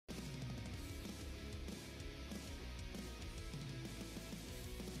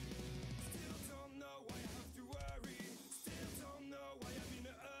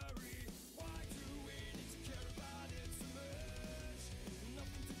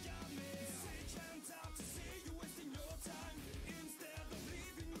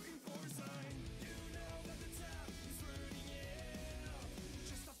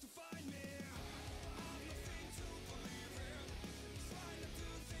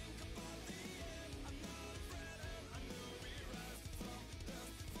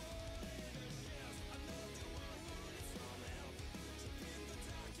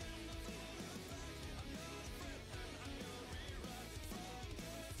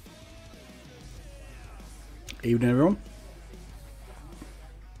Evening, everyone.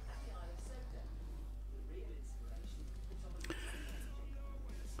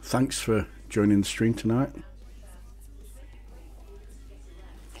 Thanks for joining the stream tonight.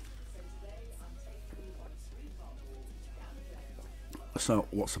 So,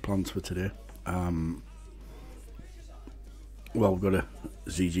 what's the plans for today? Well, we've got a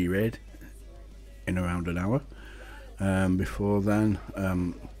ZG raid in around an hour. Before then,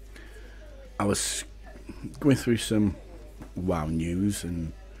 I was going through some WoW news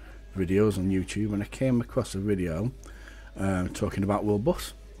and videos on YouTube, and I came across a video talking about world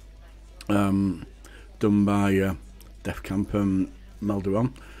buffs, done by Def Camp and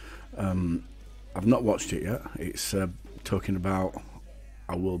Melderon. I've not watched it yet. It's talking about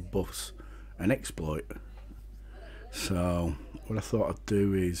our world buffs and exploit. So what I thought I'd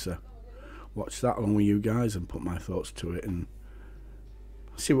do is watch that along with you guys and put my thoughts to it and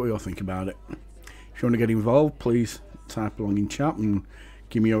see what you all think about it. If you want to get involved, please type along in chat and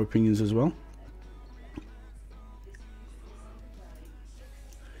give me your opinions as well.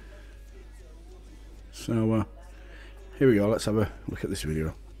 So here we go, let's have a look at this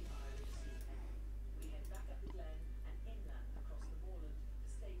video.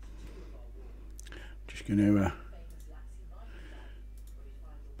 Just going to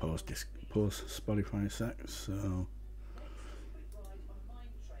pause Spotify a sec. So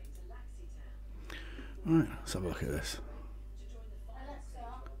alright, let's have a look at this.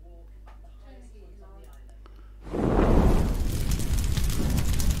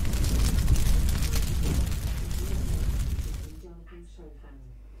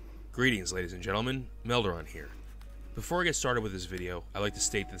 Greetings, ladies and gentlemen, Melderon here. Before I get started with this video, I'd like to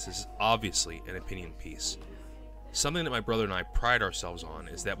state that this is obviously an opinion piece. Something that my brother and I pride ourselves on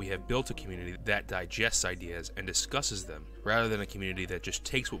is that we have built a community that digests ideas and discusses them, rather than a community that just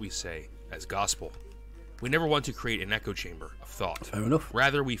takes what we say as gospel. We never want to create an echo chamber of thought. Fair enough.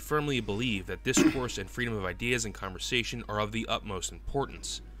 Rather, we firmly believe that discourse and freedom of ideas and conversation are of the utmost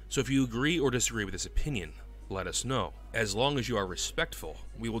importance. So if you agree or disagree with this opinion, let us know. As long as you are respectful,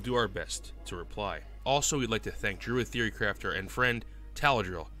 we will do our best to reply. Also, we'd like to thank Druid Theory Crafter and friend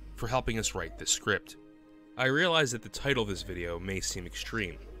Taladrill for helping us write this script. I realize that the title of this video may seem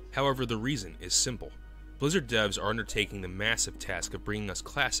extreme. However, the reason is simple. Blizzard devs are undertaking the massive task of bringing us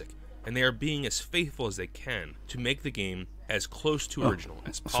classic, and they are being as faithful as they can to make the game as close to original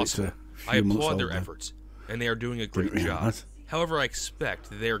as possible. I applaud their efforts, and they are doing a great job. However, I expect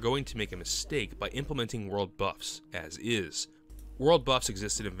that they are going to make a mistake by implementing world buffs as is. World buffs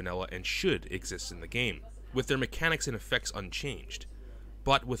existed in vanilla and should exist in the game, with their mechanics and effects unchanged,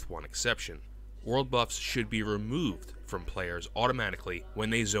 but with one exception. World buffs should be removed from players automatically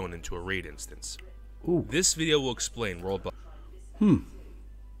when they zone into a raid instance. Ooh. This video will explain world buffs.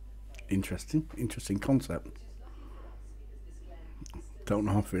 Interesting concept. Don't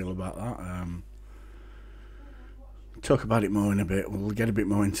know how I feel about that. Talk about it more in a bit. We'll get a bit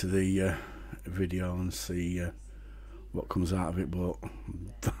more into the video and see what comes out of it, but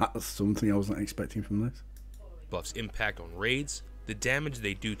that's something I wasn't expecting from this. Buffs impact on raids, the damage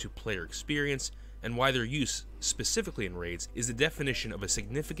they do to player experience, and why their use, specifically in raids, is the definition of a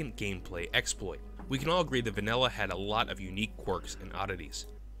significant gameplay exploit. We can all agree that vanilla had a lot of unique quirks and oddities.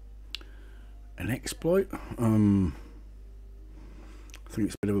 An exploit? I think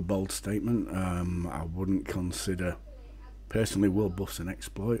it's a bit of a bold statement. I wouldn't consider personally world buffs an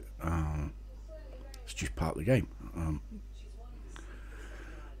exploit. It's just part of the game.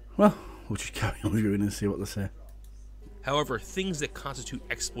 Well, we'll just carry on reviewing and see what they say. However, things that constitute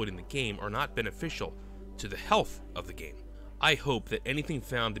exploiting the game are not beneficial to the health of the game. I hope that anything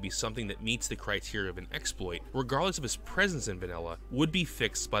found to be something that meets the criteria of an exploit, regardless of its presence in vanilla, would be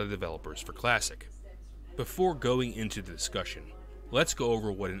fixed by the developers for Classic. Before going into the discussion, let's go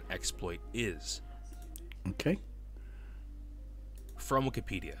over what an exploit is. Okay. From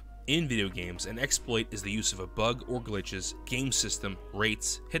Wikipedia. In video games, an exploit is the use of a bug or glitches, game system,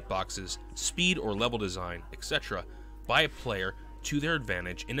 rates, hitboxes, speed or level design, etc. by a player to their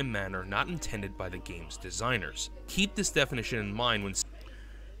advantage in a manner not intended by the game's designers. Keep this definition in mind when...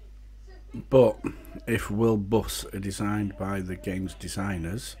 But if world buffs are designed by the game's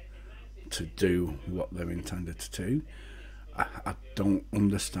designers to do what they're intended to do, I don't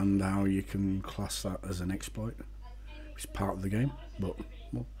understand how you can class that as an exploit. It's part of the game, but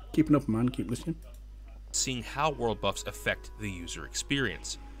well, keep an open mind, keep listening. Seeing how world buffs affect the user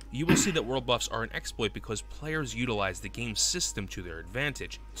experience. You will see that world buffs are an exploit because players utilize the game's system to their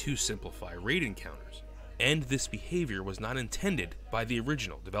advantage to simplify raid encounters, and this behavior was not intended by the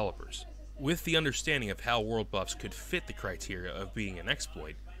original developers. With the understanding of how world buffs could fit the criteria of being an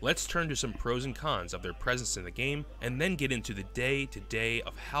exploit, let's turn to some pros and cons of their presence in the game, and then get into the day-to-day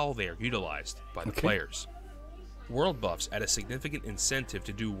of how they are utilized by the players. World buffs add a significant incentive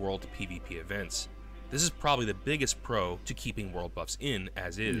to do world PvP events. This is probably the biggest pro to keeping world buffs in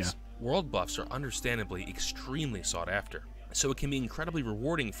as is. Yeah. World buffs are understandably extremely sought after, so it can be incredibly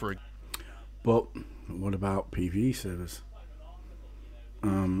rewarding for a But what about PvE servers?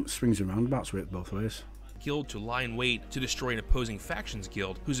 Swings and roundabouts work both ways. guild to lie in wait to destroy an opposing faction's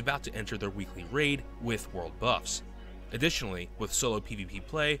guild who's about to enter their weekly raid with world buffs. Additionally, with solo PvP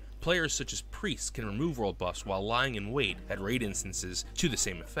play, players such as priests can remove world buffs while lying in wait at raid instances to the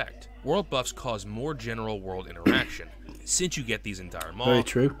same effect. World buffs cause more general world interaction, since you get these in Dire Maw, Very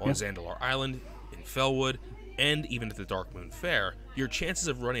true, on yeah. Zandalar Island, in Felwood, and even at the Dark Moon Fair. Your chances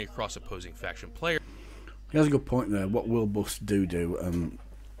of running across opposing faction players. He has a good point there. What will buffs do,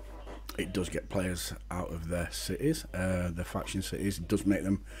 it does get players out of their cities, their faction cities. It does make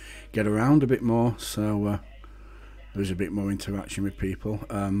them get around a bit more, so there's a bit more interaction with people.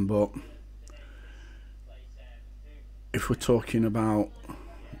 But if we're talking about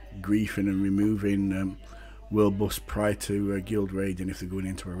griefing and removing world buffs prior to a guild raid, and if they're going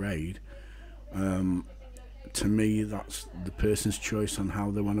into a raid, to me that's the person's choice on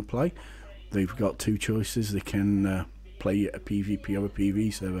how they want to play. They've got two choices. They can play a PvP or a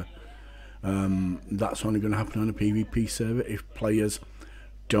PvE server. That's only going to happen on a PvP server if players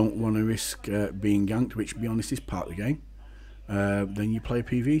don't want to risk being ganked, which, to be honest, is part of the game. Then you play a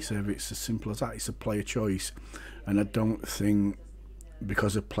PvE server. It's as simple as that. It's a player choice, and I don't think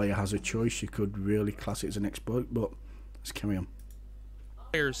because a player has a choice you could really class it as an exploit. But let's carry on.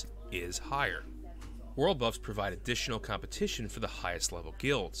 Players is higher. World buffs provide additional competition for the highest level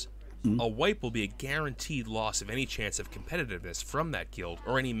guilds. A wipe will be a guaranteed loss of any chance of competitiveness from that guild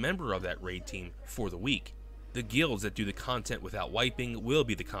or any member of that raid team for the week. The guilds that do the content without wiping will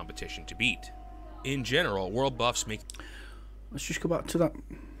be the competition to beat. In general, world buffs make... Let's just go back to that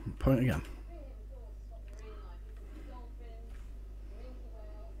point again.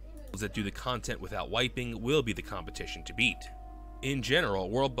 that do the content without wiping will be the competition to beat. In general,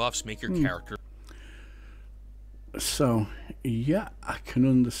 world buffs make your character... So, yeah, I can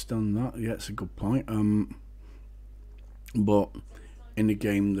understand that. Yeah, it's a good point. But in a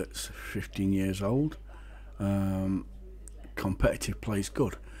game that's 15 years old, competitive play is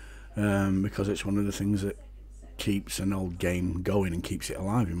good, because it's one of the things that keeps an old game going and keeps it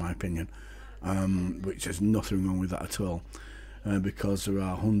alive, in my opinion. Which there's nothing wrong with that at all, because there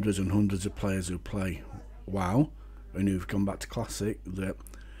are hundreds and hundreds of players who play WoW and who've gone back to Classic that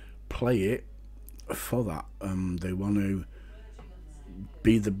play it for that. They want to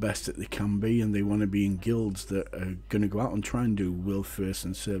be the best that they can be, and they want to be in guilds that are going to go out and try and do world first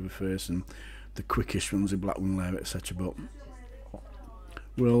and server first and the quickest runs of Blackwing Lair, etc. But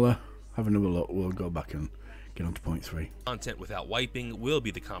we'll have another look. We'll go back and get on to point 3. Content without wiping will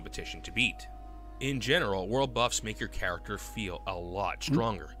be the competition to beat. In general, world buffs make your character feel a lot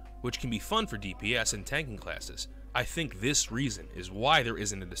stronger, which can be fun for DPS and tanking classes. I think this reason is why there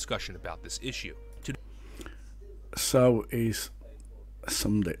isn't a discussion about this issue. So he's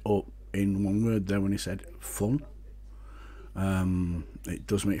summed it up in one word there when he said fun. It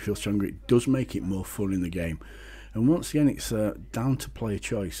does make it feel stronger. It does make it more fun in the game. And once again, it's down to player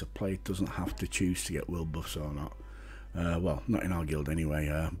choice. A player doesn't have to choose to get world buffs or not. Well, not in our guild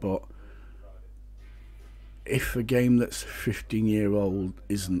anyway. But if a game that's 15-year-old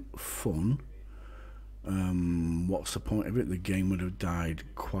isn't fun, what's the point of it? The game would have died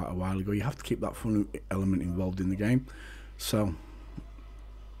quite a while ago. You have to keep that fun element involved in the game. So,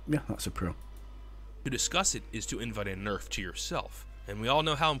 yeah, that's a pro. To discuss it is to invite a nerf to yourself, and we all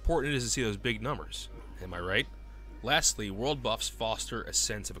know how important it is to see those big numbers. Am I right? Lastly, world buffs foster a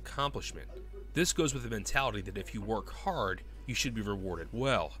sense of accomplishment. This goes with the mentality that if you work hard, you should be rewarded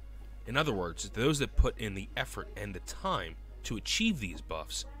well. In other words, those that put in the effort and the time to achieve these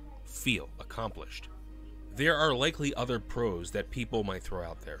buffs feel accomplished. There are likely other pros that people might throw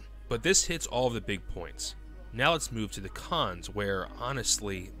out there, but this hits all of the big points. Now let's move to the cons, where,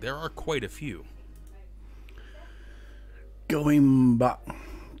 honestly, there are quite a few. Going back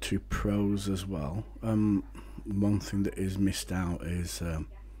to pros as well, one thing that is missed out is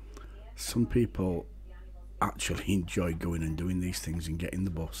some people actually enjoy going and doing these things and getting the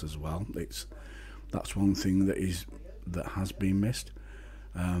buffs as well. That's one thing that has been missed.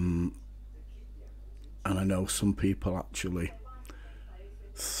 And I know some people actually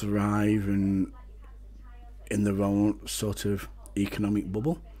thrive in their own sort of economic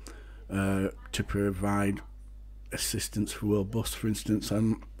bubble to provide assistance for world buffs. For instance,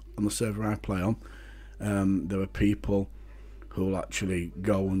 on the server I play on, there are people who will actually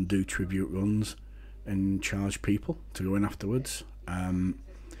go and do tribute runs and charge people to go in afterwards. And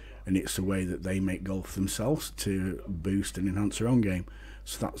it's a way that they make gold for themselves to boost and enhance their own game.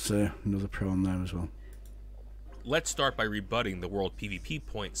 So that's another pro on there as well. Let's start by rebutting the world PvP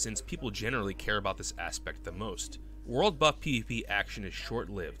point, since people generally care about this aspect the most. World buff PvP action is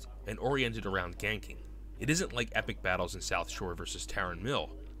short-lived and oriented around ganking. It isn't like epic battles in South Shore versus Tarren Mill.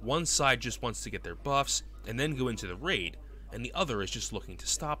 One side just wants to get their buffs and then go into the raid, and the other is just looking to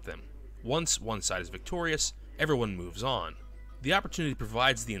stop them. Once one side is victorious, everyone moves on. The opportunity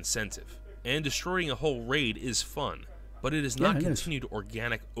provides the incentive, and destroying a whole raid is fun, but it is not continued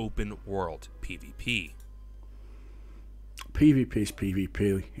organic open world PvP. PvP is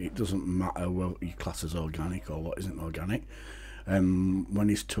PvP. It doesn't matter what your class is organic or what isn't organic. When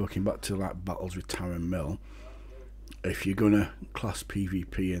he's talking back to like battles with Tarren Mill, if you're gonna class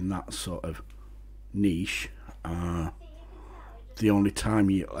PvP in that sort of niche, the only time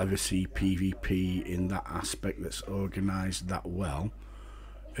you'll ever see PvP in that aspect that's organised that well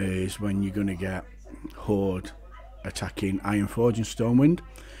is when you're going to get Horde attacking Ironforge and Stormwind,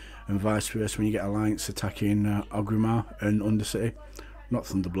 and vice versa when you get Alliance attacking Orgrimmar and Undercity. Not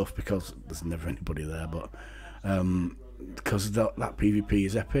Thunderbluff, because there's never anybody there, but because that PvP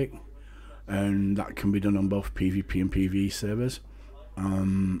is epic, and that can be done on both PvP and PvE servers.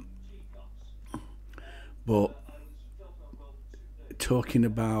 But talking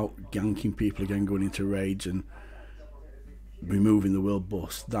about ganking people again, going into raids and removing the world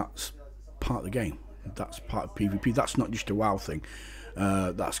boss, that's part of the game. That's part of PvP. That's not just a WoW thing.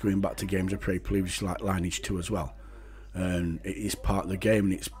 That's going back to games I played previously, like Lineage 2 as well. And it is part of the game,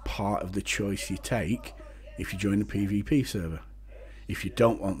 and it's part of the choice you take if you join the PvP server. If you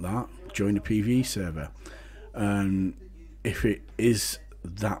don't want that, join the PvE server. And if it is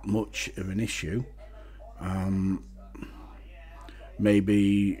that much of an issue,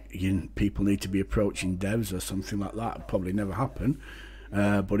 maybe people need to be approaching devs or something like that. It'll probably never happen.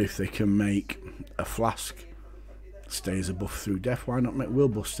 But if they can make a flask stay as a buff through death, why not make will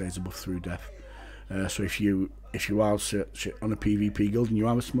buff stay as a buff through death? So if you are search on a PvP guild and you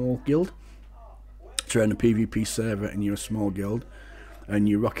have a small guild, so on a PvP server and you're a small guild and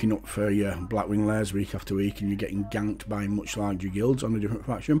you're rocking up for your Blackwing Lairs week after week and you're getting ganked by much larger guilds on a different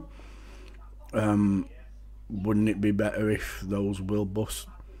faction, wouldn't it be better if those will buffs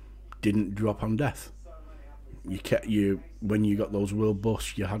didn't drop on death? When you got those will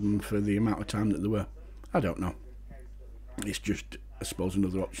buffs, you had them for the amount of time that they were. I don't know. It's just, I suppose,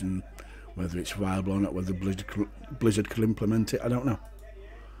 another option. Whether it's viable or not, whether Blizzard could implement it, I don't know.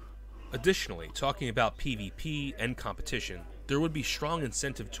 Additionally, talking about PvP and competition, there would be strong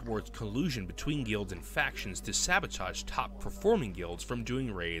incentive towards collusion between guilds and factions to sabotage top performing guilds from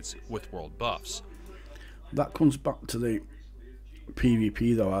doing raids with world buffs. That comes back to the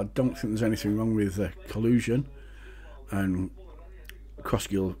PvP though. I don't think there's anything wrong with collusion and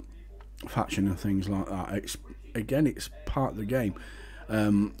cross-guild faction and things like that. It's part of the game.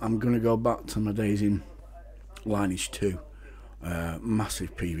 I'm going to go back to my days in Lineage 2.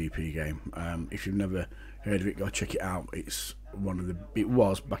 Massive PvP game. If you've never heard of it, go check it out. It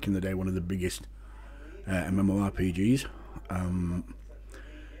was back in the day one of the biggest MMORPGs.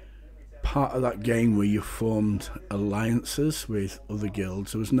 Part of that game where you formed alliances with other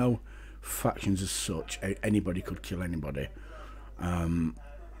guilds. There was no factions as such. Anybody could kill anybody. You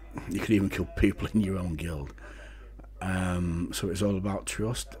could even kill people in your own guild. So it's all about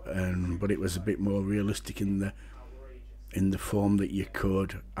trust, but it was a bit more realistic in the form that you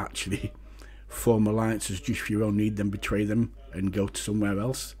could actually form alliances just for your own need, then betray them and go to somewhere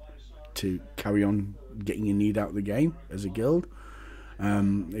else to carry on getting your need out of the game as a guild.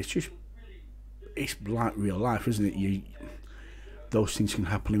 It's like real life, isn't it? Those things can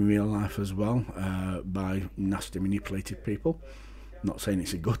happen in real life as well, by nasty manipulated people. Not saying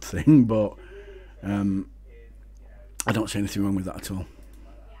it's a good thing, but I don't see anything wrong with that at all.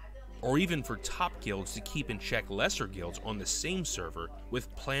 Or even for top guilds to keep in check lesser guilds on the same server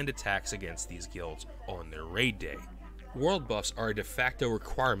with planned attacks against these guilds on their raid day. World buffs are a de facto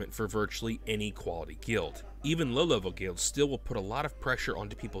requirement for virtually any quality guild. Even low-level guilds still will put a lot of pressure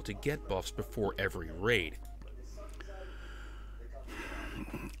onto people to get buffs before every raid.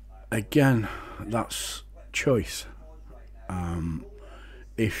 Again, that's choice.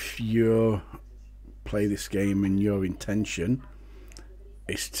 If you play this game and your intention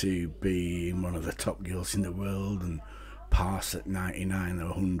is to be in one of the top guilds in the world and pass at 99 or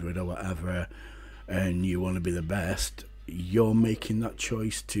 100 or whatever, and you want to be the best, you're making that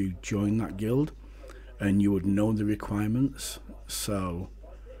choice to join that guild, and you would know the requirements. So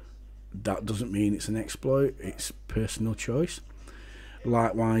that doesn't mean it's an exploit. It's personal choice.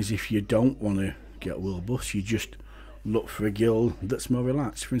 Likewise, if you don't want to get world buffs, you just look for a guild that's more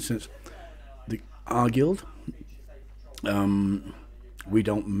relaxed. For instance, our guild, we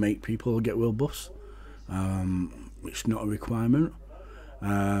don't make people get world buffs. It's not a requirement.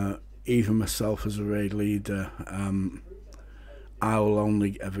 Even myself as a raid leader, I'll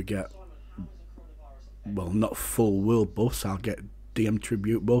only ever get, well, not full world buffs. I'll get DM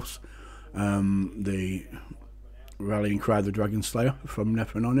tribute buffs, the Rallying Cry the Dragon Slayer from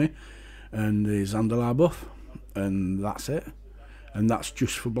Nephrononi, and the Zandalar buff, and that's it. And that's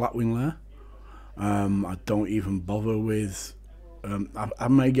just for Blackwing Lair. I don't even bother with. I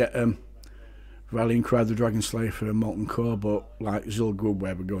may get Rallying Cry the Dragon Slayer for a Molten Core, but like Zul'Gurub,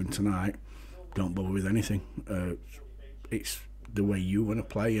 where we're going tonight, don't bother with anything. It's the way you want to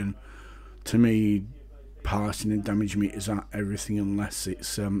play, and to me, parsing and damage meters aren't everything unless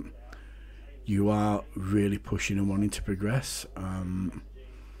it's you are really pushing and wanting to progress.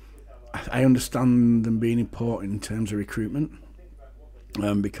 I understand them being important in terms of recruitment,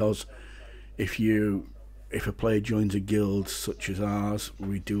 because if a player joins a guild such as ours,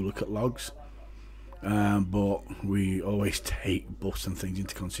 we do look at logs, but we always take buffs and things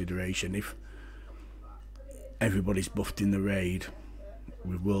into consideration. If everybody's buffed in the raid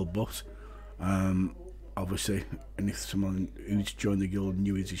with world buffs, obviously, and if someone who's joined the guild and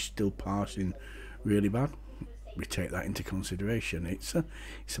is still passing really bad, we take that into consideration. It's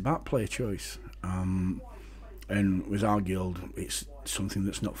about player choice, and with our guild, it's something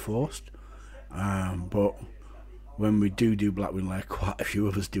that's not forced. But when we do Blackwing Lair, quite a few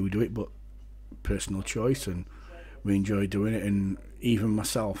of us do it, but personal choice, and we enjoy doing it. And even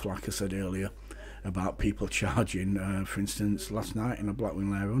myself, like I said earlier, about people charging. For instance, last night in a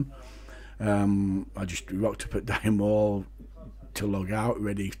Blackwing Lair run, I just rocked up at Dire Mall to log out,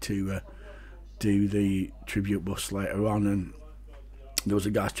 ready to do the tribute bus later on, and there was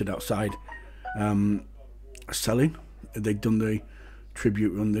a guy stood outside selling. They'd done the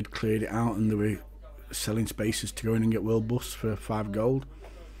tribute run, they'd cleared it out, and they were selling spaces to go in and get world bus for 5 gold,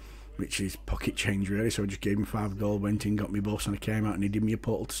 which is pocket change really. So I just gave him 5 gold, went in, got me bus, and I came out and he did me a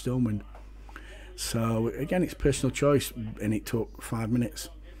portal to Stonewind. So again, it's personal choice, and it took 5 minutes.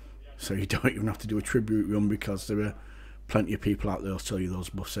 So you don't even have to do a tribute run, because there are plenty of people out there who'll sell you those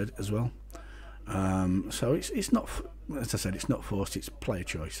buffs as well. So it's not, as I said, it's not forced, it's player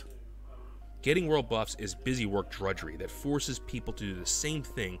choice. Getting world buffs is busy work drudgery that forces people to do the same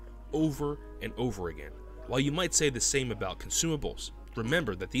thing over and over again. While you might say the same about consumables,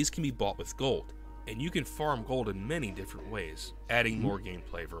 remember that these can be bought with gold, and you can farm gold in many different ways, adding more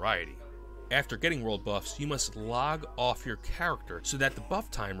gameplay variety. After getting world buffs, you must log off your character so that the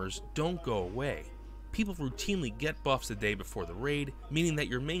buff timers don't go away. People routinely get buffs the day before the raid, meaning that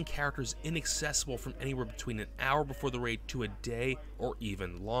your main character is inaccessible from anywhere between an hour before the raid to a day or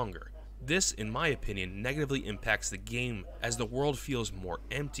even longer. This, in my opinion, negatively impacts the game as the world feels more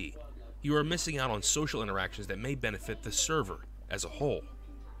empty. You are missing out on social interactions that may benefit the server as a whole.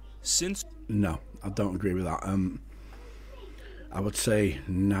 No, I don't agree with that. I would say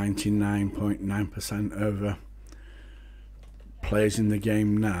 99.9% of players in the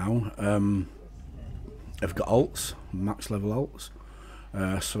game now have got alts, max level alts.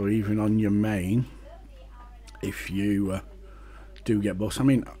 So even on your main, if you do get buffs, I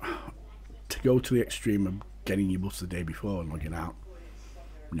mean, to go to the extreme of getting your buffs the day before and logging out,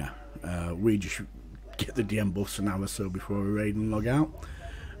 no. We just get the DM buffs an hour or so before a raid and log out.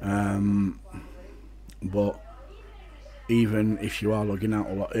 But even if you are logging out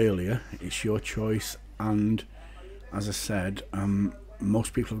a lot earlier, it's your choice. And as I said,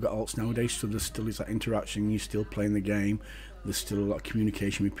 most people have got alts nowadays, so there still is that interaction. You're still playing the game. There's still a lot of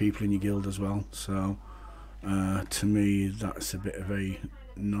communication with people in your guild as well. So to me, that's a bit of a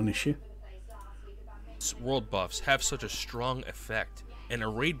non-issue. World buffs have such a strong effect, and a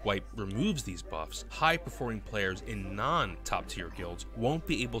raid wipe removes these buffs. High-performing players in non-top tier guilds won't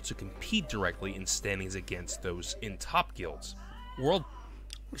be able to compete directly in standings against those in top guilds.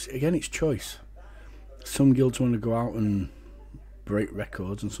 Again, it's choice. Some guilds want to go out and break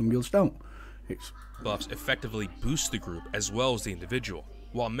records, and some guilds don't. Buffs effectively boost the group as well as the individual,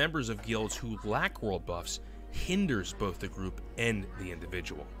 while members of guilds who lack world buffs hinders both the group and the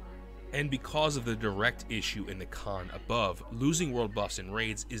individual. And because of the direct issue in the con above, losing world buffs in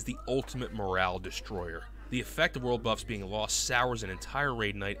raids is the ultimate morale destroyer. The effect of world buffs being lost sours an entire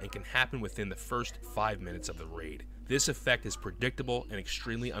raid night and can happen within the first 5 minutes of the raid. This effect is predictable and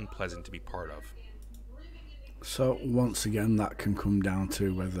extremely unpleasant to be part of. So once again, that can come down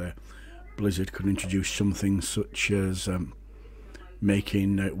to whether Blizzard could introduce something such as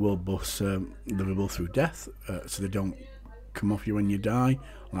making world buffs livable through death, so they don't come off you when you die,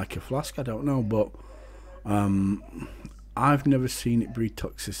 like a flask. I don't know, but I've never seen it breed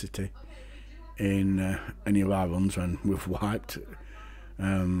toxicity in any of our runs when we've wiped.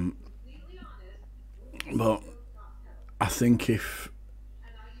 But I think if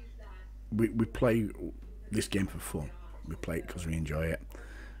we play this game for fun, we play it because we enjoy it.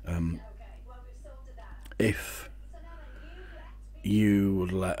 If you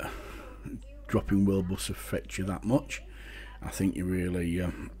would let dropping world buffs affect you that much, I think you really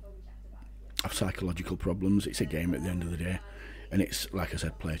have psychological problems. It's a game at the end of the day, and it's, like I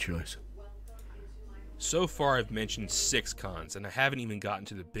said, player choice. So far I've mentioned 6 cons, and I haven't even gotten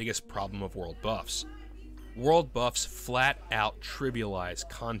to the biggest problem of world buffs. World buffs flat out trivialize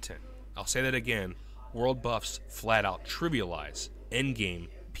content. I'll say that again. World buffs flat out trivialize endgame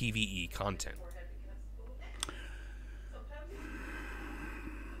PvE content.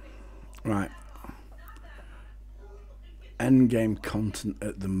 Right. Endgame content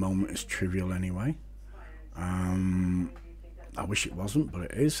at the moment is trivial anyway. I wish it wasn't, but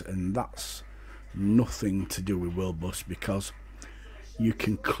it is, and that's nothing to do with world buffs, because you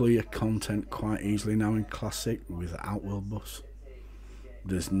can clear content quite easily now in Classic without world buffs.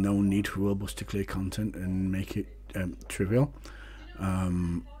 There's no need for world buffs to clear content and make it trivial.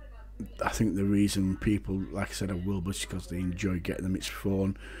 I think the reason people, like I said, have world buffs is because they enjoy getting them. It's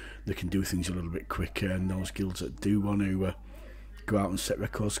fun. They can do things a little bit quicker, and those guilds that do want to go out and set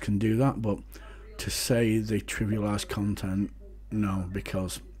records can do that. But to say they trivialise content, no,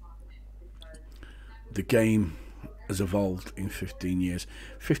 because the game has evolved in 15 years.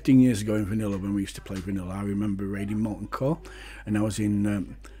 15 years ago in Vanilla, when we used to play Vanilla, I remember raiding Molten Core, and I was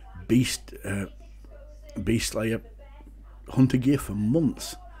in Beast Slayer Hunter gear for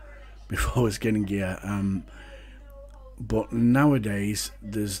months before I was getting gear. But nowadays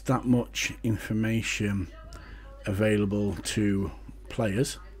there's that much information available to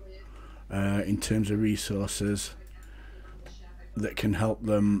players in terms of resources that can help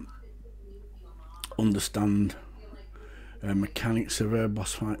them understand mechanics of a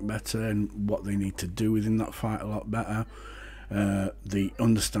boss fight better and what they need to do within that fight a lot better. The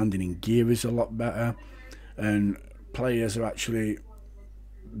understanding in gear is a lot better, and players are actually,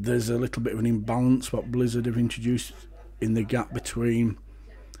 there's a little bit of an imbalance what Blizzard have introduced in the gap between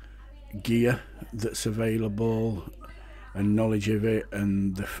gear that's available and knowledge of it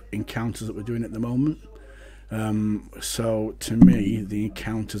and the encounters that we're doing at the moment. So to me, the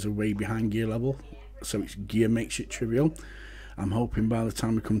encounters are way behind gear level, so it's gear makes it trivial. I'm hoping by the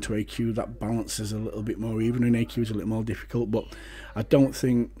time we come to AQ that balance is a little bit more even, and AQ is a little more difficult, but I don't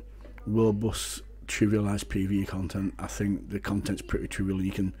think world buffs trivialise PvE content. I think the content's pretty trivial, and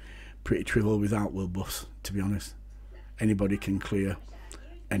you can pretty trivial without world buffs, to be honest. Anybody can clear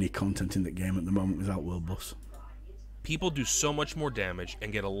any content in the game at the moment without world buffs. People do so much more damage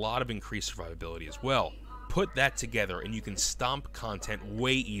and get a lot of increased survivability as well. Put that together and you can stomp content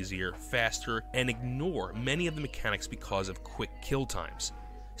way easier, faster, and ignore many of the mechanics because of quick kill times.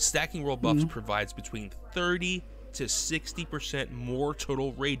 Stacking world buffs provides between 30 to 60% more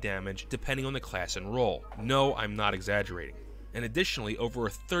total raid damage depending on the class and role. No, I'm not exaggerating. And additionally, over a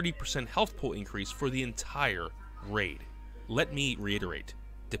 30% health pool increase for the entire raid. Let me reiterate,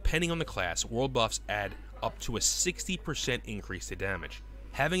 depending on the class, world buffs add up to a 60% increase to damage.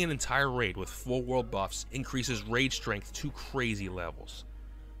 Having an entire raid with full world buffs increases raid strength to crazy levels.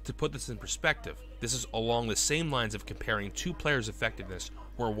 To put this in perspective, this is along the same lines of comparing two players' effectiveness,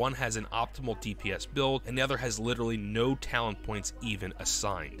 where one has an optimal DPS build and the other has literally no talent points even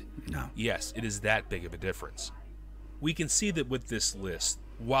assigned. No. Yes, it is that big of a difference. We can see that with this list,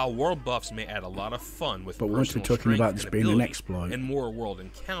 while world buffs may add a lot of fun with personal talking about this strength being an ability exploit, and more world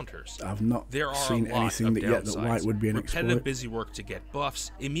encounters, I've not there are seen a lot anything of that yet that downsides. white would be an Repetitive exploit. busy work to get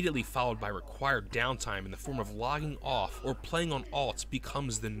buffs, immediately followed by required downtime in the form of logging off or playing on alts,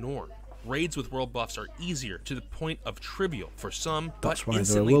 becomes the norm. Raids with world buffs are easier to the point of trivial for some, That's but why there are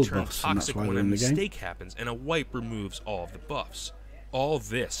instantly world turn buffs, and that's toxic why when they're a in the game. mistake happens and a wipe removes all of the buffs. All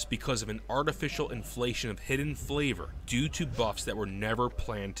this because of an artificial inflation of hidden flavor due to buffs that were never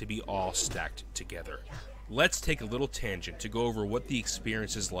planned to be all stacked together. Let's take a little tangent to go over what the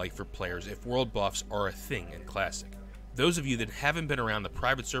experience is like for players if world buffs are a thing in Classic. Those of you that haven't been around the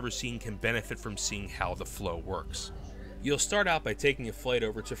private server scene can benefit from seeing how the flow works. You'll start out by taking a flight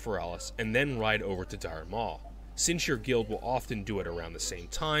over to Feralis and then ride over to Dire Maul. Since your guild will often do it around the same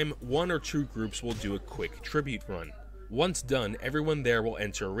time, one or two groups will do a quick tribute run. Once done, everyone there will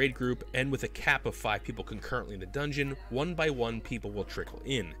enter a raid group, and with a cap of 5 people concurrently in the dungeon, one by one people will trickle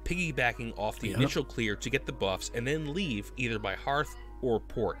in, piggybacking off the initial clear to get the buffs and then leave either by hearth or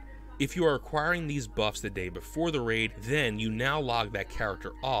port. If you are acquiring these buffs the day before the raid, then you now log that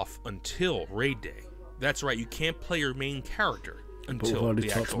character off until raid day. That's right, you can't play your main character until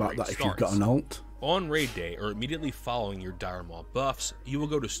the actual raid starts. If you've got an alt. On raid day, or immediately following your Dire Maul buffs, you will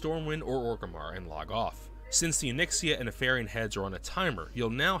go to Stormwind or Orgrimmar and log off. Since the Onyxia and Nefarian heads are on a timer, you'll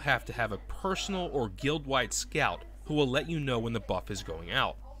now have to have a personal or guild-wide scout who will let you know when the buff is going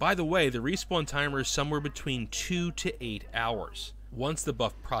out. By the way, the respawn timer is somewhere between 2 to 8 hours. Once the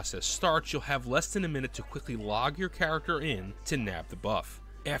buff process starts, you'll have less than a minute to quickly log your character in to nab the buff.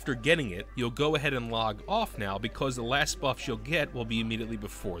 After getting it, you'll go ahead and log off now because the last buffs you'll get will be immediately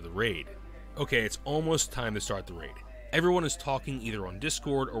before the raid. Okay, it's almost time to start the raid. Everyone is talking either on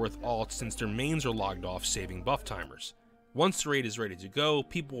Discord or with alts since their mains are logged off, saving buff timers. Once the raid is ready to go,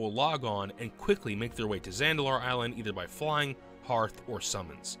 people will log on and quickly make their way to Zandalar Island either by flying, hearth, or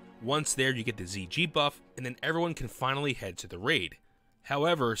summons. Once there, you get the ZG buff, and then everyone can finally head to the raid.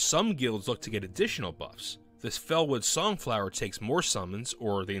 However, some guilds look to get additional buffs. This Felwood Songflower takes more summons,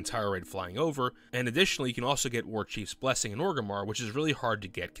 or the entire raid flying over, and additionally you can also get War Chief's Blessing in Orgrimmar, which is really hard to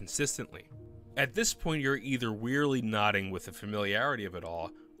get consistently. At this point, you're either wearily nodding with the familiarity of it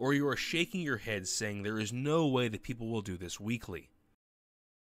all, or you are shaking your head saying there is no way that people will do this weekly.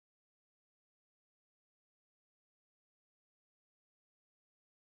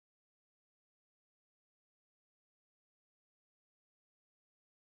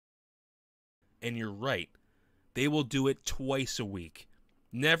 And you're right, they will do it twice a week.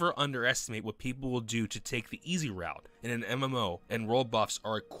 Never underestimate what people will do to take the easy route in an MMO, and world buffs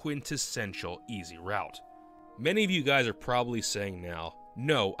are a quintessential easy route. Many of you guys are probably saying now,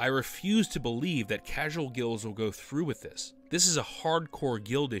 no, I refuse to believe that casual guilds will go through with this. This is a hardcore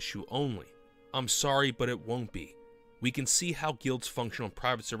guild issue only. I'm sorry, but it won't be. We can see how guilds function on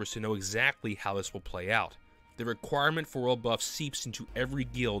private servers to know exactly how this will play out. The requirement for world buffs seeps into every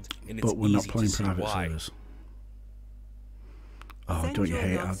guild, and it's easy to see why. Servers. Oh, don't you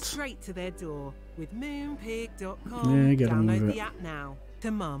hate ads? Straight to their door with moonpig.com. Yeah, download the app now.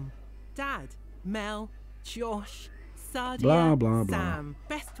 To Mum, Dad, Mel, Josh, Sadia, blah, blah, blah. Sam,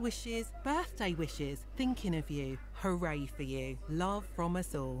 best wishes, birthday wishes, thinking of you, hooray for you, love from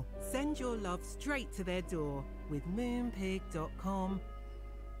us all. Send your love straight to their door with moonpig.com.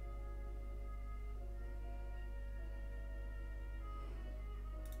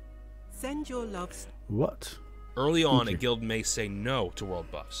 Send your love. What? Early on, a guild may say no to world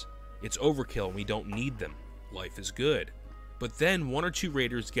buffs. It's overkill and we don't need them. Life is good. But then 1 or 2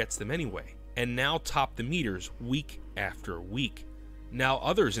 raiders gets them anyway, and now top the meters week after week. Now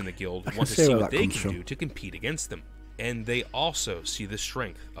others in the guild want to see what they can do to compete against them. And they also see the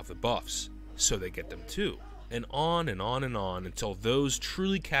strength of the buffs, so they get them too. And on and on and on until those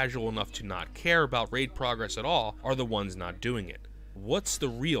truly casual enough to not care about raid progress at all are the ones not doing it. What's the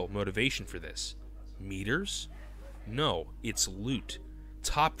real motivation for this? Meters? No, it's loot.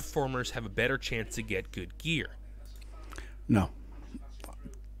 Top performers have a better chance to get good gear. No.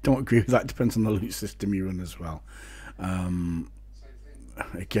 Don't agree with that. Depends on the loot system you run as well.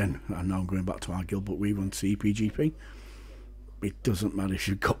 Again, I know I'm going back to our guild, but we run CPGP. It doesn't matter if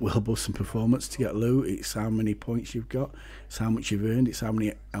you've got will buffs and performance to get loot. It's how many points you've got. It's how much you've earned. It's how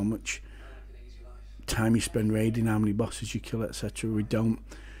much time you spend raiding, how many bosses you kill, etc. We don't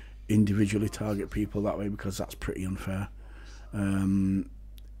individually target people that way because that's pretty unfair.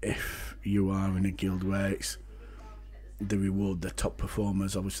 If you are in a guild where it's the reward the top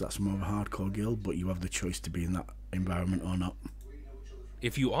performers, obviously that's more of a hardcore guild, but you have the choice to be in that environment or not.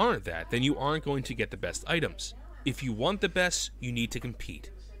 If you aren't that, then you aren't going to get the best items. If you want the best, you need to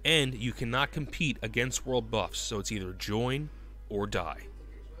compete, and you cannot compete against world buffs, so it's either join or die.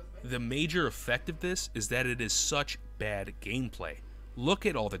 The major effect of this is that it is such bad gameplay. Look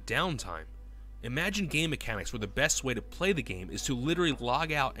at all the downtime. Imagine game mechanics where the best way to play the game is to literally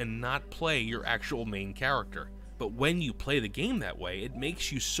log out and not play your actual main character. But when you play the game that way, it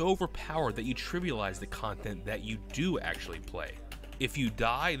makes you so overpowered that you trivialize the content that you do actually play. If you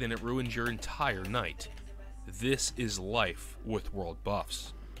die, then it ruins your entire night. This is life with world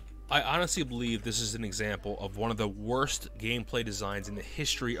buffs. I honestly believe this is an example of one of the worst gameplay designs in the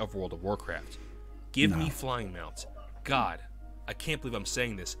history of World of Warcraft. Give me flying mounts. God, I can't believe I'm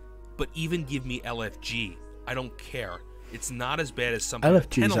saying this, but even give me LFG. I don't care. It's not as bad as something that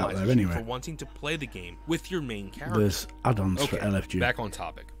penalizes you for wanting to play the game with your main character. There's add-ons for LFG. Back on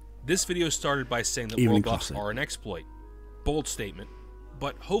topic. This video started by saying that world buffs are an exploit. Bold statement,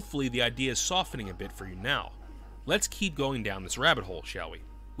 but hopefully the idea is softening a bit for you now. Let's keep going down this rabbit hole, shall we?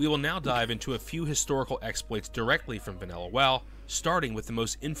 We will now dive into a few historical exploits directly from vanilla WoW, starting with the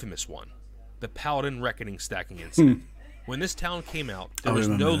most infamous one, the Paladin Reckoning stacking incident. When this talent came out, there was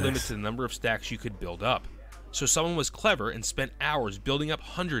no limit to the number of stacks you could build up. So someone was clever and spent hours building up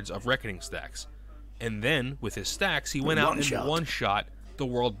hundreds of Reckoning stacks. And then, with his stacks, he went out and one-shot the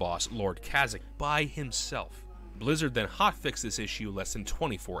world boss, Lord Kazakh, by himself. Blizzard then hotfixed this issue less than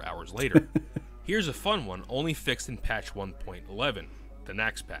 24 hours later. Here's a fun one, only fixed in patch 1.11, the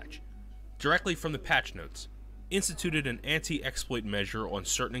Nax patch. Directly from the patch notes, instituted an anti-exploit measure on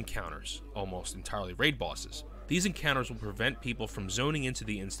certain encounters, almost entirely raid bosses. These encounters will prevent people from zoning into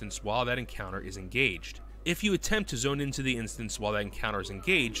the instance while that encounter is engaged. If you attempt to zone into the instance while that encounter is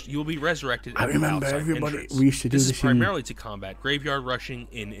engaged, you will be resurrected at the outside entrance. We used to do this is primarily to combat graveyard rushing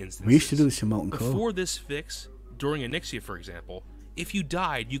in instances. We used to do this in Molten Core. Before this fix, during Onyxia for example, if you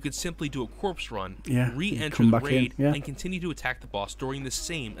died, you could simply do a corpse run, re-enter the raid, and continue to attack the boss during the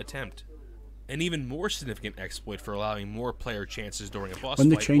same attempt. An even more significant exploit for allowing more player chances during a boss fight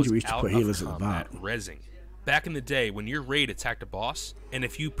was out-of-combat rezzing. Back in the day, when your raid attacked a boss, and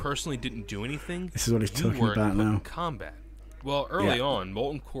if you personally didn't do anything, this is what he's talking about now. In combat. Well, early on,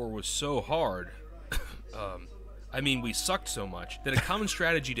 Molten Core was so hard. I mean, we sucked so much that a common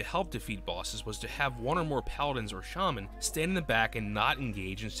strategy to help defeat bosses was to have one or more paladins or shaman stand in the back and not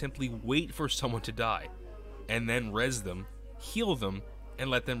engage and simply wait for someone to die, and then res them, heal them, and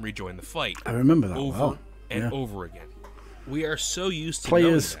let them rejoin the fight. I remember that over and over again. We are so used to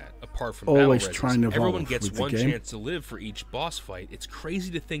players knowing that, apart from always battle trying to reses, everyone gets with the one game. chance to live for each boss fight. It's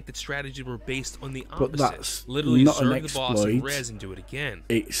crazy to think that strategies were based on the But opposite. that's Literally not serve an the boss and exploit. res and do it again.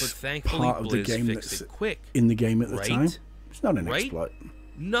 It's but thankfully, part of the Blizz game fixed that's it quick. in the game at the right? time. It's not an Right? exploit.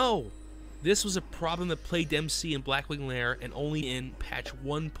 No! This was a problem that plagued MC in Blackwing Lair, and only in patch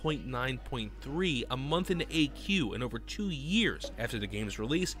 1.9.3, a month into AQ and over 2 years after the game's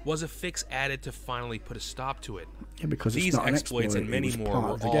release, was a fix added to finally put a stop to it. Yeah, because These it's not an exploits exploit, and many more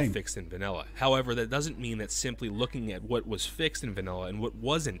were all game. fixed in vanilla. However, that doesn't mean that simply looking at what was fixed in vanilla and what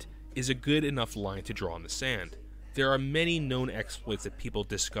wasn't is a good enough line to draw in the sand. There are many known exploits that people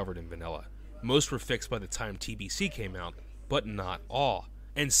discovered in vanilla. Most were fixed by the time TBC came out, but not all.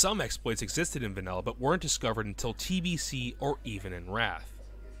 And some exploits existed in vanilla but weren't discovered until TBC or even in Wrath.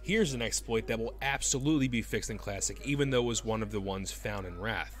 Here's an exploit that will absolutely be fixed in Classic, even though it was one of the ones found in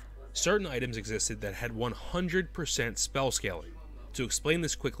Wrath. Certain items existed that had 100% spell scaling. To explain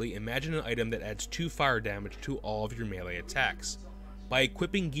this quickly, imagine an item that adds 2 fire damage to all of your melee attacks. By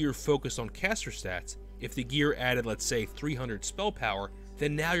equipping gear focused on caster stats, if the gear added, let's say, 300 spell power,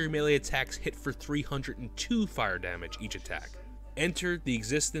 then now your melee attacks hit for 302 fire damage each attack. Enter the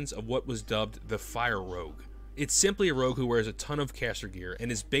existence of what was dubbed the Fire Rogue. It's simply a rogue who wears a ton of caster gear and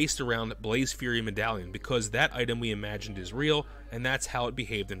is based around Blaze Fury Medallion because that item we imagined is real and that's how it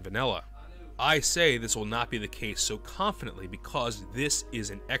behaved in vanilla. I say this will not be the case so confidently because this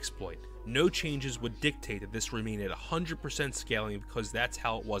is an exploit. No changes would dictate that this remain at 100% scaling because that's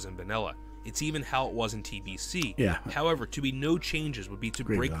how it was in vanilla. It's even how it was in TBC. Yeah. However, to be no changes would be to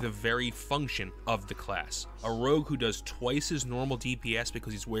break the very function of the class. A rogue who does twice his normal DPS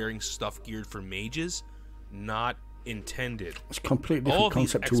because he's wearing stuff geared for mages? Not intended. It's a completely All different of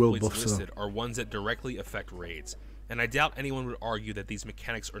these concept to will exploits buffs. listed are ones that directly affect raids, and I doubt anyone would argue that these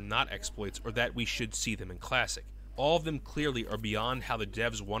mechanics are not exploits or that we should see them in Classic. All of them clearly are beyond how the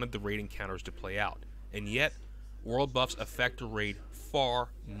devs wanted the raid encounters to play out, and yet, world buffs affect a raid far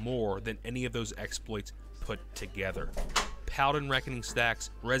more than any of those exploits put together. Paladin Reckoning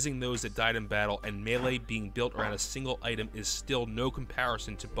stacks, rezzing those that died in battle, and melee being built around a single item is still no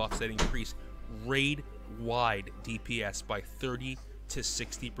comparison to buffs that increase raid-wide DPS by 30 to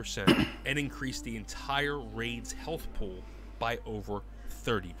 60% and increase the entire raid's health pool by over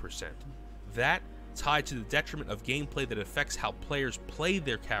 30%. That tied to the detriment of gameplay that affects how players play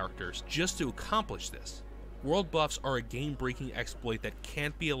their characters just to accomplish this. World buffs are a game-breaking exploit that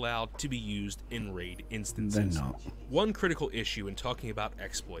can't be allowed to be used in raid instances. They're not. One critical issue in talking about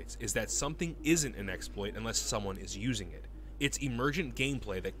exploits is that something isn't an exploit unless someone is using it. It's emergent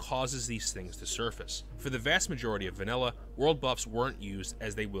gameplay that causes these things to surface. For the vast majority of vanilla, world buffs weren't used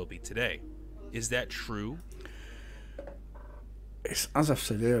as they will be today. Is that true? It's, as I've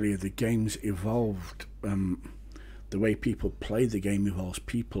said earlier, the game's evolved. The way people play the game evolves.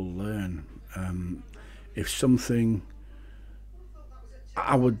 People learn. If something,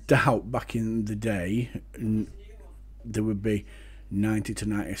 I would doubt back in the day, there would be 90 to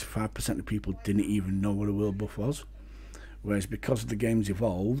 95% of people didn't even know what a world buff was. Whereas because the game's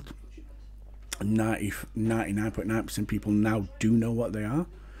evolved, 99.9% people now do know what they are.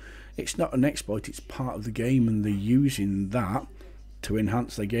 it's not an exploit, it's part of the game, and they're using that to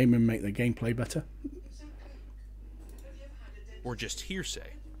enhance their game and make their gameplay better. Or just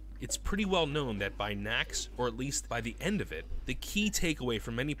hearsay. It's pretty well known that by Nax, or at least by the end of it, the key takeaway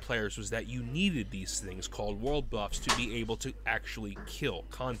for many players was that you needed these things called world buffs to be able to actually kill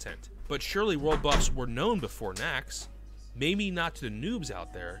content. But surely world buffs were known before Nax. Maybe not to the noobs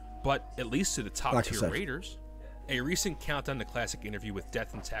out there, but at least to the top tier raiders. A recent Countdown to Classic interview with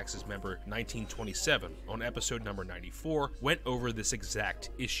Death and Taxes member 1927 on episode number 94 went over this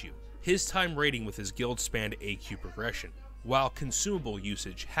exact issue. His time raiding with his guild spanned AQ progression. While consumable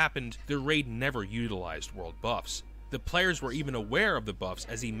usage happened, the raid never utilized world buffs. The players were even aware of the buffs,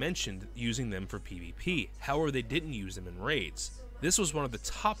 as he mentioned using them for PvP, however they didn't use them in raids. This was one of the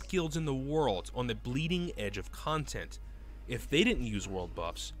top guilds in the world on the bleeding edge of content. If they didn't use world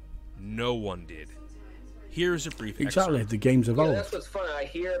buffs, no one did. Here's a brief excerpt. The game's evolved. Yeah, that's what's fun. I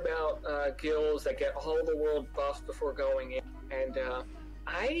hear about guilds that get all the world buffs before going in, and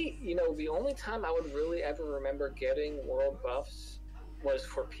the only time I would really ever remember getting world buffs was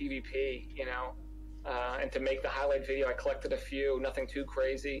for PvP, and to make the highlight video, I collected a few, nothing too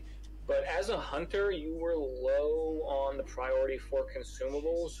crazy. But as a hunter, you were low on the priority for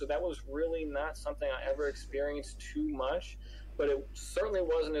consumables, so that was really not something I ever experienced too much. But it certainly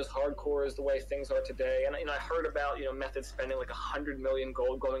wasn't as hardcore as the way things are today. And I heard about methods spending like 100 million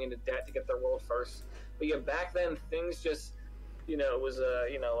gold going into debt to get their world first. But yeah, back then things just it was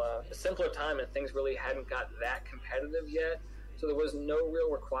a simpler time, and things really hadn't got that competitive yet. So there was no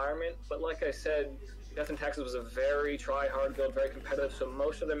real requirement. But like I said, Death and Taxes was a very try-hard guild, very competitive. So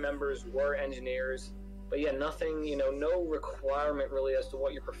most of their members were engineers. But yeah, nothing, no requirement really as to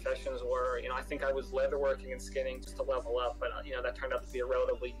what your professions were. I think I was leatherworking and skinning just to level up, but that turned out to be a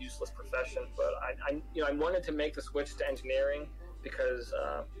relatively useless profession. But I wanted to make the switch to engineering because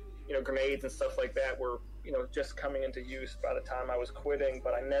grenades and stuff like that were just coming into use by the time I was quitting,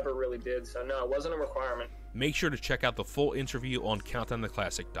 but I never really did. So no, it wasn't a requirement. Make sure to check out the full interview on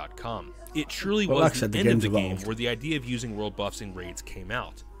CountdownToClassic.com. It truly was the end of the game where the idea of using world buffs in raids came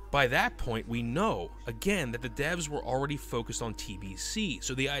out. By that point, we know, again, that the devs were already focused on TBC,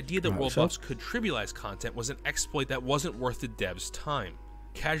 so the idea that world buffs could trivialize content was an exploit that wasn't worth the devs' time.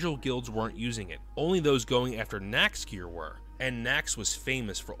 Casual guilds weren't using it, only those going after Nax gear were, and Nax was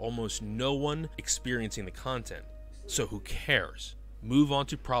famous for almost no one experiencing the content. So who cares? Move on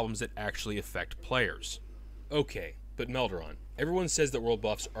to problems that actually affect players. Okay, but Melderon, everyone says that world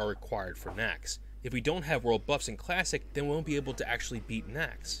buffs are required for Nax. If we don't have world buffs in Classic, then we won't be able to actually beat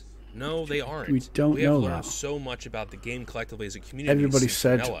Nax. No, they aren't. We don't we have know learned that. so much about the game collectively as a community. Everybody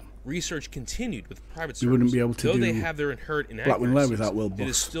said vanilla. Research continued with private servers. you wouldn't be able to Though do they have their inherent Black Wind inaccuracies, without world buffs. it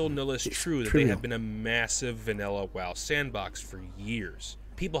is still no less true that they have been a massive vanilla WoW sandbox for years.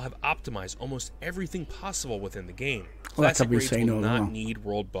 People have optimized almost everything possible within the game. Classic raids will not need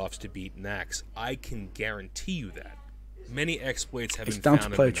world buffs to beat Nax. I can guarantee you that. Many exploits have been found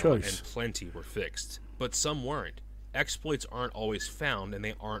in vanilla, and plenty were fixed. But some weren't. Exploits aren't always found, and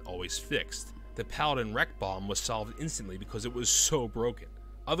they aren't always fixed. The Paladin Wreck Bomb was solved instantly because it was so broken.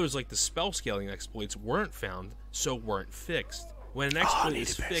 Others, like the spell scaling exploits, weren't found, so weren't fixed. When an exploit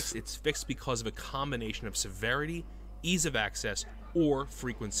is fixed, it's fixed because of a combination of severity, ease of access, or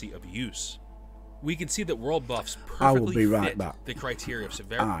frequency of use. We can see that world buffs perfectly fit the criteria of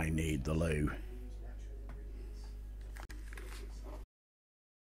severity. I need the loo.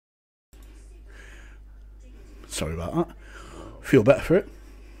 Sorry about that. Feel better for it.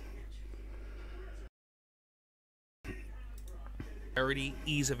 Severity,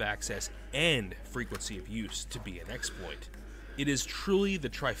 ease of access, and frequency of use to be an exploit. It is truly the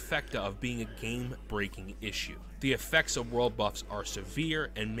trifecta of being a game-breaking issue. The effects of world buffs are severe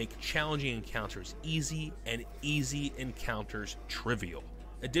and make challenging encounters easy and easy encounters trivial.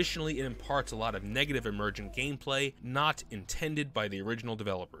 Additionally, it imparts a lot of negative emergent gameplay not intended by the original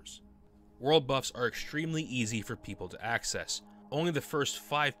developers. World buffs are extremely easy for people to access. Only the first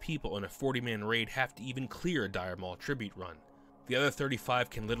 5 people in a 40-man raid have to even clear a Dire Maul tribute run. The other 35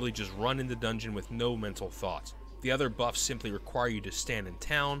 can literally just run in the dungeon with no mental thought. The other buffs simply require you to stand in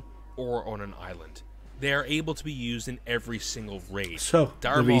town or on an island. They are able to be used in every single raid. So,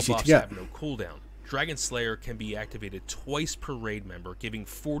 Dire Maul buffs have no cooldown. Dragon Slayer can be activated twice per raid member, giving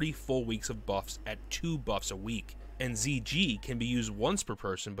 40 full weeks of buffs at 2 buffs a week. And ZG can be used once per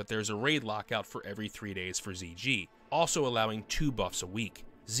person, but there's a raid lockout for every 3 days for ZG, also allowing 2 buffs a week.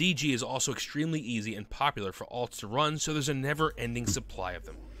 ZG is also extremely easy and popular for alts to run, so there's a never-ending supply of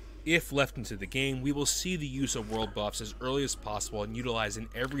them. If left into the game, we will see the use of world buffs as early as possible and utilized in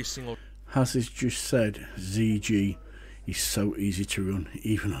every single... Has this just said ZG is so easy to run,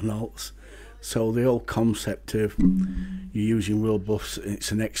 even on alts. So the whole concept of you're using world buffs,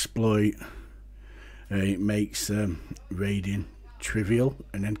 it's an exploit. It makes raiding trivial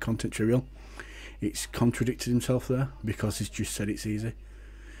and end content trivial. It's contradicted himself there because he's just said it's easy.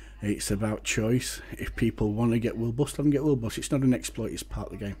 It's about choice. If people want to get world buffs, let them get world buffs. It's not an exploit, it's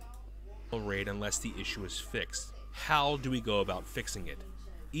part of the game. Raid unless the issue is fixed. How do we go about fixing it?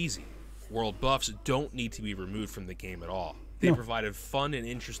 Easy. World buffs don't need to be removed from the game at all. They provide a fun and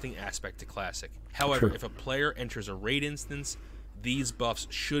interesting aspect to Classic. However, if a player enters a raid instance, these buffs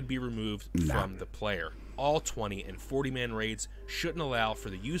should be removed from the player. All 20 and 40-man raids shouldn't allow for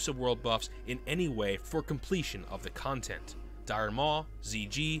the use of world buffs in any way for completion of the content. Dire Maw,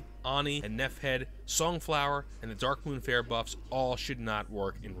 ZG, Ani, and Nefhead, Songflower, and the Dark Moon Fair buffs all should not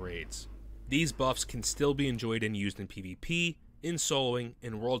work in raids. These buffs can still be enjoyed and used in PvP, in soloing,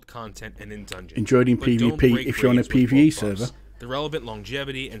 in world content, and in dungeon. Enjoyed in PvP if you're on a PvE server. The relevant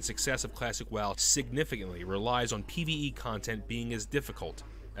longevity and success of Classic WoW significantly relies on PvE content being as difficult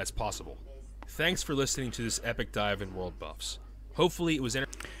as possible. Thanks for listening to this epic dive in world buffs. Hopefully it was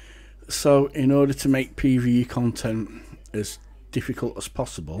So in order to make PvE content as difficult as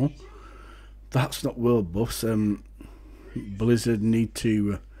possible, that's not world buffs. Blizzard need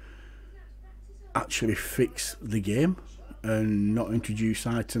to actually fix the game and not introduce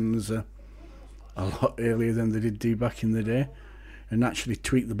items a lot earlier than they did do back in the day, and actually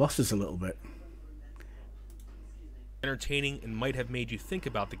tweak the bosses a little bit. Entertaining and might have made you think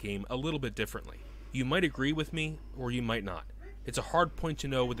about the game a little bit differently. You might agree with me, or you might not. It's a hard point to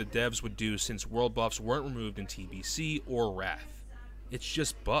know what the devs would do since world buffs weren't removed in TBC or Wrath. It's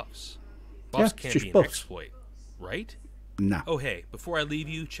just buffs. Buffs can't be an exploit, right? Nah. Oh hey, before I leave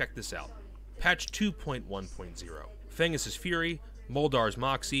you, check this out. Patch 2.1.0. Fengus's Fury, Moldar's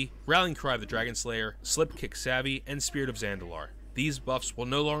Moxie, Rallying Cry of the Dragon Slayer, Slipkick Savvy, and Spirit of Zandalar. These buffs will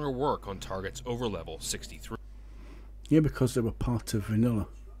no longer work on targets over level 63. Yeah, because they were part of vanilla.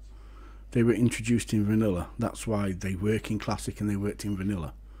 They were introduced in vanilla. That's why they work in Classic and they worked in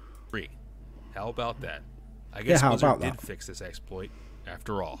vanilla. How about that? I guess how Blizzard about did that? fix this exploit,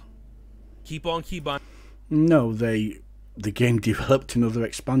 after all. Keep on, keep on. No, the game developed, another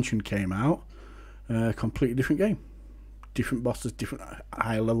expansion came out. Completely different game. Different bosses, different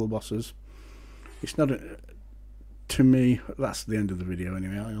higher level bosses. It's not a... To me, that's the end of the video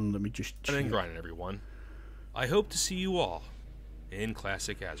anyway. Let me just... And grinding, everyone. I hope to see you all in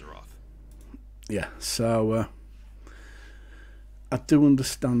Classic Azeroth. Yeah, so I do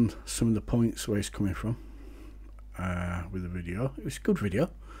understand some of the points where he's coming from with the video. It was a good video.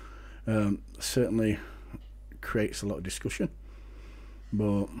 Certainly creates a lot of discussion.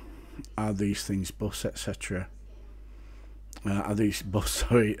 But are these things buffs, etc.? Are these buffs,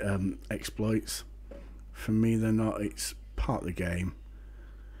 exploits? For me, they're not. It's part of the game.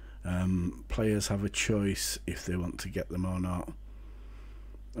 Players have a choice if they want to get them or not.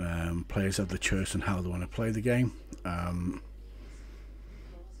 Players have the choice on how they want to play the game.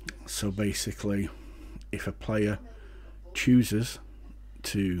 So basically, if a player chooses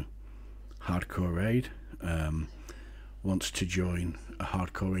to hardcore raid, wants to join a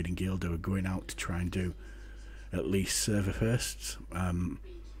hardcore raiding guild who are going out to try and do at least server firsts,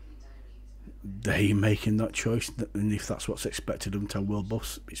 they making that choice, and if that's what's expected of them to have world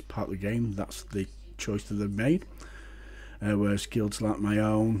buffs, it's part of the game. That's the choice that they've made. Whereas guilds like my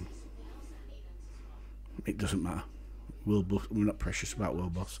own, it doesn't matter. World buffs, we're not precious about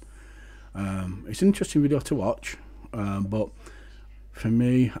world buffs. It's an interesting video to watch, but for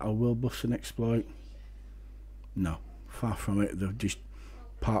me, are world buffs an exploit? No, far from it. They're just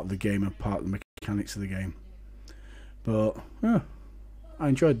part of the game and part of the mechanics of the game. But yeah, I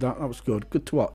enjoyed that. That was good. Good to watch.